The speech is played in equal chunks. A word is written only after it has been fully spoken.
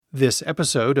This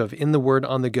episode of In the Word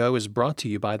on the Go is brought to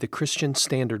you by the Christian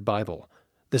Standard Bible.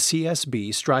 The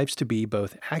CSB strives to be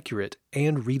both accurate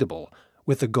and readable,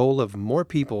 with the goal of more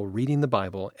people reading the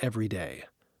Bible every day.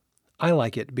 I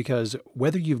like it because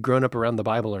whether you've grown up around the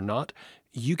Bible or not,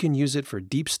 you can use it for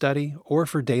deep study or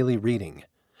for daily reading.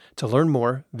 To learn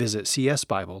more, visit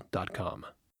csbible.com.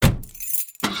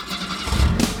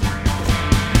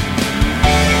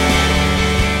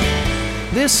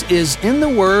 This is In the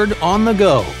Word on the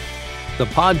Go, the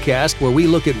podcast where we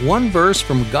look at one verse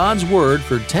from God's Word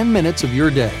for 10 minutes of your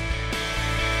day.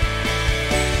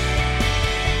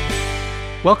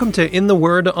 Welcome to In the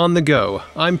Word on the Go.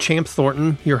 I'm Champ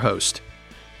Thornton, your host.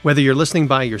 Whether you're listening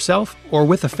by yourself or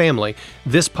with a family,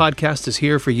 this podcast is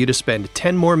here for you to spend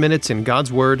 10 more minutes in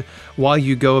God's Word while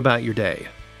you go about your day.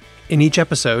 In each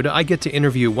episode, I get to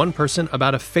interview one person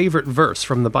about a favorite verse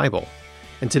from the Bible.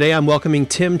 And today I'm welcoming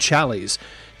Tim Challies.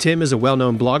 Tim is a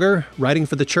well-known blogger, writing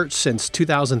for the church since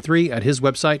 2003 at his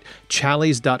website,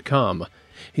 challies.com.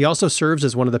 He also serves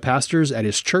as one of the pastors at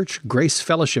his church, Grace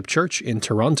Fellowship Church in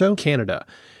Toronto, Canada.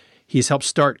 He's helped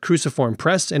start Cruciform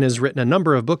Press and has written a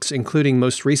number of books, including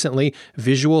most recently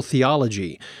Visual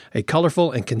Theology, a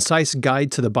colorful and concise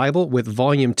guide to the Bible with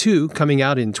Volume 2 coming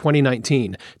out in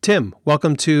 2019. Tim,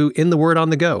 welcome to In the Word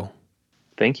on the Go.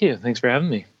 Thank you. Thanks for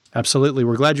having me. Absolutely.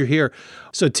 We're glad you're here.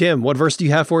 So, Tim, what verse do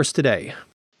you have for us today?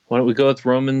 Why don't we go with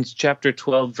Romans chapter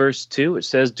 12, verse 2? It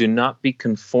says, "Do not be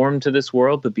conformed to this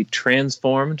world, but be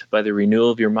transformed by the renewal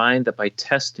of your mind, that by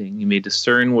testing you may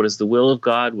discern what is the will of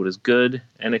God, what is good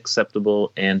and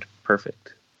acceptable and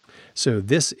perfect." So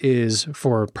this is,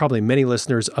 for probably many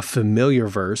listeners, a familiar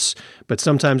verse, but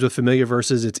sometimes with familiar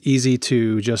verses, it's easy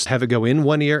to just have it go in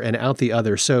one ear and out the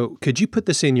other. So could you put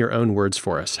this in your own words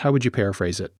for us? How would you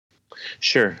paraphrase it?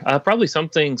 Sure. Probably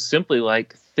something simply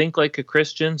like, think like a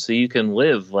Christian so you can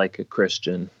live like a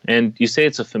Christian. And you say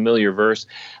it's a familiar verse.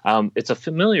 It's a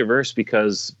familiar verse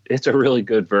because it's a really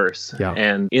good verse. Yeah.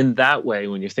 And in that way,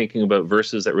 when you're thinking about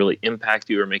verses that really impact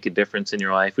you or make a difference in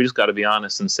your life, we just got to be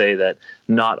honest and say that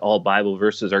not all Bible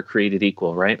verses are created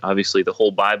equal, right? Obviously, the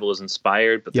whole Bible is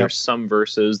inspired, but there's some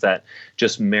verses that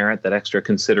just merit that extra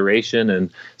consideration and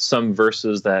some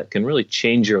verses that can really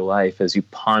change your life as you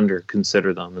ponder,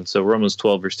 consider them. And so Romans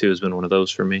 12, verse 2 has been one of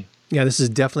those for me. Yeah, this is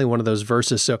definitely one of those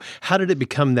verses. So how did it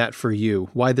become that for you?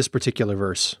 Why this particular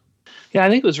verse? Yeah, I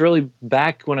think it was really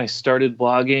back when I started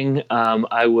blogging.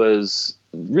 I was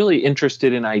really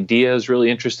interested in ideas,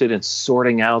 really interested in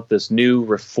sorting out this new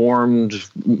reformed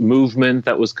movement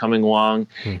that was coming along.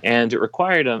 And it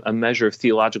required a measure of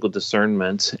theological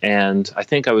discernment. And I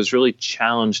think I was really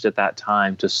challenged at that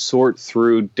time to sort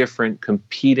through different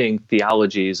competing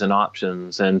theologies and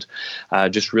options, and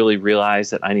just really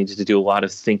realized that I needed to do a lot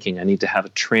of thinking. I need to have a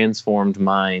transformed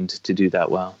mind to do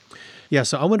that well. Yeah,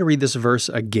 so I want to read this verse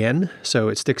again so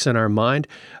it sticks in our mind.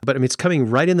 But I mean, it's coming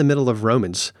right in the middle of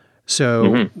Romans.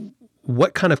 So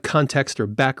what kind of context or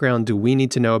background do we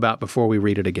need to know about before we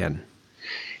read it again?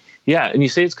 Yeah, and you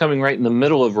say it's coming right in the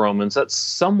middle of Romans. That's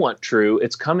somewhat true.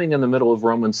 It's coming in the middle of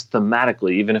Romans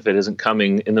thematically, even if it isn't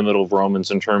coming in the middle of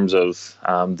Romans in terms of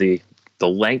the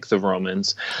length of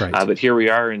Romans. Right. But here we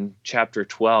are in chapter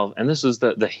 12, and this is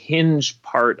the hinge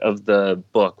part of the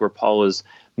book where Paul is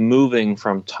moving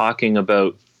from talking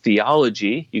about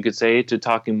theology, you could say, to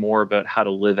talking more about how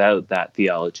to live out that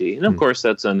theology. And of course,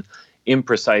 that's an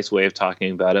imprecise way of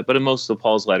talking about it. But in most of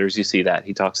Paul's letters, you see that.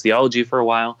 He talks theology for a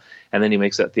while, and then he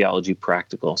makes that theology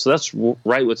practical. So that's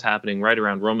right what's happening right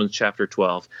around Romans chapter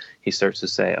 12. He starts to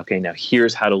say, okay, now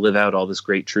here's how to live out all this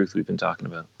great truth we've been talking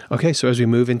about. Okay, so as we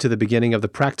move into the beginning of the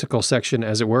practical section,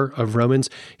 as it were, of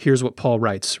Romans, here's what Paul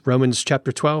writes. Romans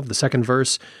chapter 12, the second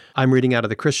verse, I'm reading out of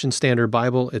the Christian Standard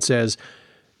Bible. It says,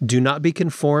 "Do not be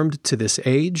conformed to this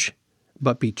age,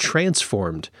 but be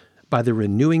transformed by the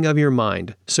renewing of your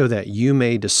mind, so that you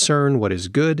may discern what is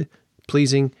good,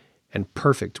 pleasing, and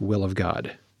perfect will of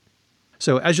God."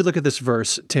 So as you look at this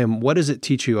verse, Tim, what does it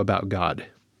teach you about God?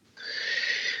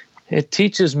 It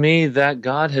teaches me that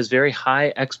God has very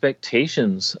high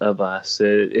expectations of us.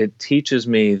 It teaches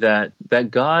me that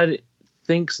God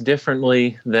thinks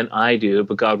differently than I do,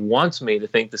 but God wants me to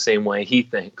think the same way he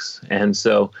thinks. And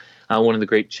so one of the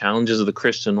great challenges of the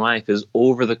Christian life is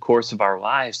over the course of our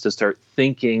lives to start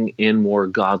thinking in more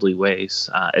godly ways,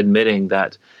 admitting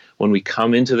that when we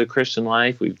come into the Christian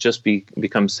life, we've just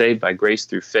become saved by grace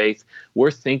through faith.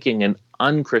 We're thinking in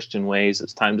unchristian ways.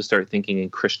 It's time to start thinking in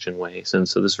Christian ways. And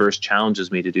so this verse challenges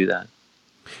me to do that.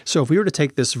 So if we were to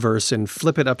take this verse and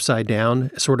flip it upside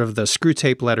down, sort of the Screw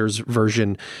Tape Letters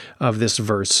version of this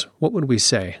verse, what would we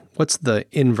say? What's the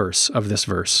inverse of this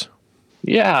verse?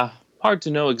 Yeah. Hard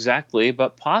to know exactly,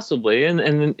 but possibly, and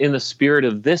in the spirit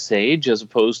of this age, as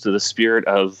opposed to the spirit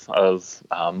of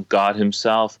God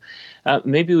Himself,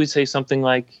 maybe we'd say something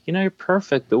like, you're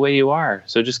perfect the way you are,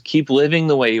 so just keep living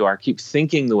the way you are, keep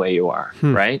thinking the way you are,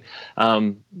 right?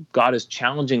 God is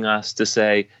challenging us to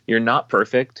say, you're not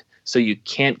perfect, so you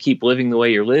can't keep living the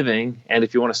way you're living, and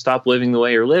if you want to stop living the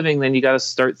way you're living, then you got to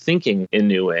start thinking in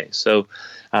new ways. So,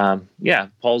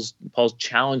 Paul's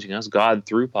challenging us. God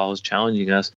through Paul is challenging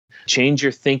us. Change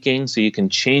your thinking so you can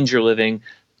change your living,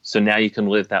 so now you can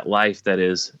live that life that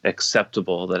is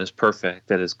acceptable, that is perfect,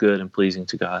 that is good and pleasing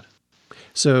to God.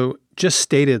 So just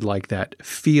stated like that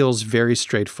feels very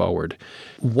straightforward.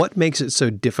 What makes it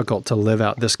so difficult to live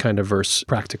out this kind of verse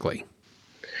practically?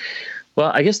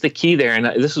 Well, I guess the key there, and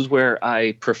this is where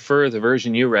I prefer the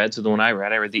version you read to the one I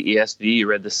read the ESV, you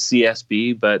read the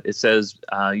CSB, but it says,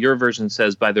 your version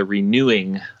says, by the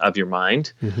renewing of your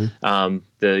mind. Mm-hmm.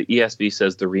 The ESV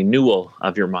says the renewal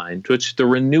of your mind, which the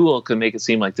renewal can make it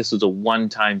seem like this is a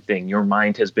one-time thing. Your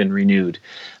mind has been renewed.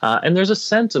 And there's a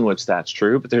sense in which that's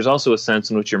true, but there's also a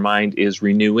sense in which your mind is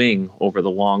renewing over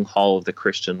the long haul of the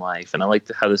Christian life. And I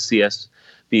like how the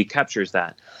CSB captures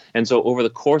that. And so over the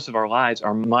course of our lives,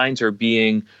 our minds are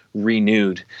being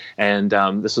renewed. And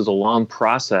this is a long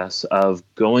process of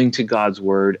going to God's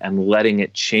word and letting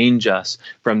it change us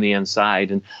from the inside.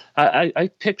 And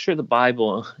I picture the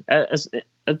Bible as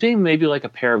being maybe like a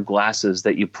pair of glasses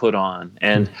that you put on.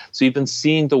 And so you've been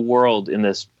seeing the world in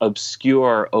this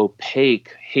obscure,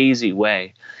 opaque, hazy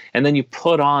way. And then you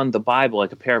put on the Bible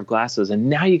like a pair of glasses, and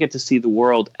now you get to see the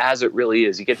world as it really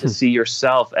is. You get to see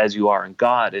yourself as you are and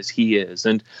God as He is.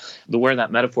 And where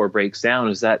that metaphor breaks down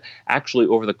is that actually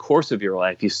over the course of your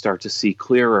life, you start to see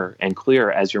clearer and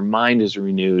clearer as your mind is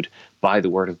renewed by the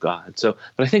Word of God. So,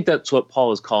 but I think that's what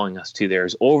Paul is calling us to there,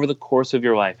 is over the course of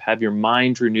your life, have your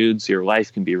mind renewed so your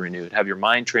life can be renewed. Have your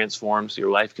mind transformed so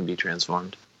your life can be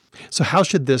transformed. So how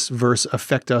should this verse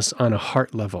affect us on a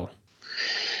heart level?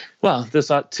 Well, this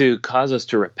ought to cause us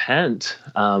to repent.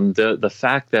 The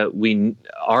fact that we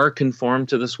are conformed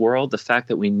to this world, the fact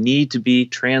that we need to be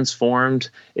transformed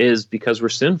is because we're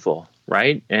sinful,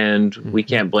 right? And we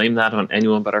can't blame that on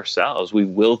anyone but ourselves. We've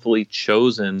willfully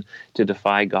chosen to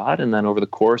defy God, and then over the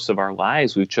course of our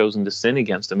lives, we've chosen to sin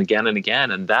against Him again and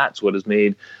again, and that's what has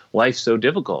made life so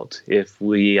difficult. If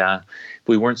we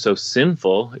weren't so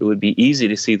sinful, it would be easy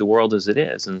to see the world as it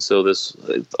is. And so this,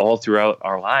 all throughout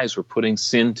our lives, we're putting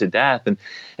sin to death.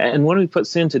 And when we put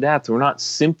sin to death, we're not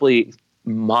simply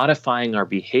modifying our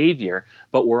behavior,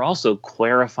 but we're also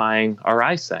clarifying our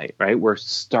eyesight, right? We're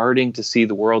starting to see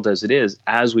the world as it is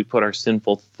as we put our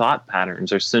sinful thought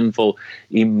patterns, our sinful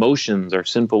emotions, our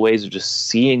sinful ways of just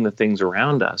seeing the things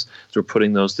around us. So we're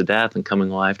putting those to death and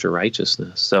coming alive to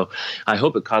righteousness. So I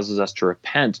hope it causes us to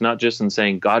repent, not just in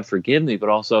saying, God, forgive me, but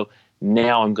also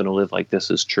now I'm going to live like this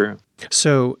is true.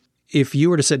 So if you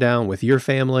were to sit down with your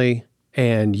family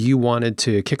and you wanted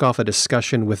to kick off a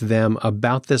discussion with them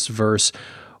about this verse,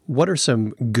 what are some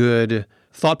good,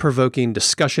 thought-provoking,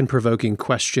 discussion-provoking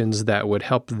questions that would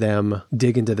help them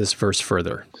dig into this verse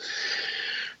further?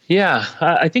 Yeah,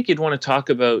 I think you'd want to talk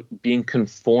about being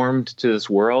conformed to this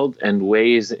world and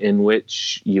ways in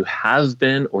which you have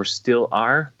been or still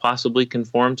are possibly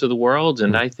conformed to the world.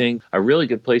 And I think a really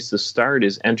good place to start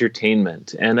is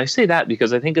entertainment. And I say that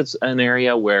because I think it's an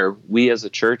area where we as a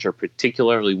church are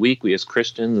particularly weak. We as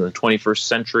Christians in the 21st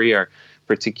century are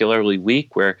particularly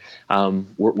weak, where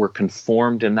we're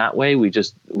conformed in that way.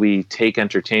 We take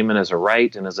entertainment as a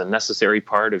right and as a necessary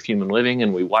part of human living,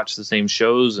 and we watch the same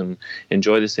shows and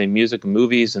enjoy the same music and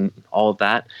movies and all of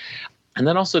that. And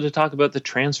then also to talk about the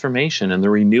transformation and the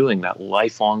renewing, that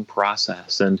lifelong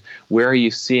process. And where are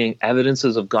you seeing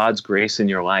evidences of God's grace in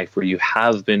your life, where you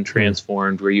have been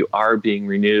transformed, where you are being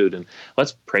renewed? And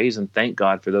let's praise and thank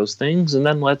God for those things. And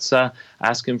then let's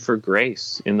ask Him for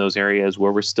grace in those areas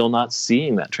where we're still not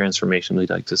seeing that transformation we'd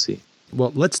like to see.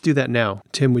 Well, let's do that now.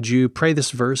 Tim, would you pray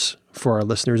this verse for our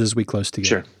listeners as we close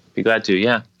together? Sure. Be glad to,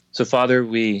 yeah. So, Father,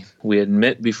 we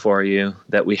admit before you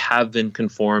that we have been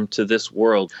conformed to this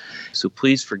world. So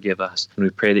please forgive us. And we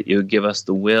pray that you would give us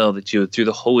the will, that you would, through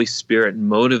the Holy Spirit,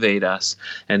 motivate us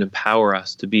and empower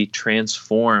us to be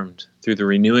transformed through the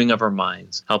renewing of our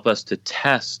minds. Help us to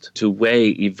test, to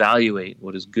weigh, evaluate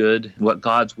what is good, what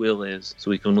God's will is,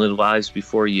 so we can live lives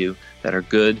before you that are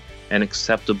good and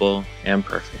acceptable and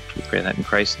perfect. We pray that in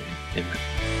Christ's name. Amen.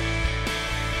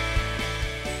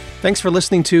 Thanks for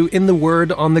listening to In the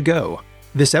Word on the Go.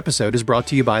 This episode is brought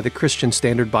to you by the Christian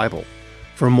Standard Bible.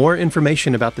 For more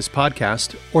information about this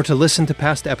podcast or to listen to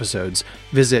past episodes,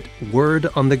 visit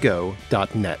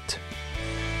wordonthego.net.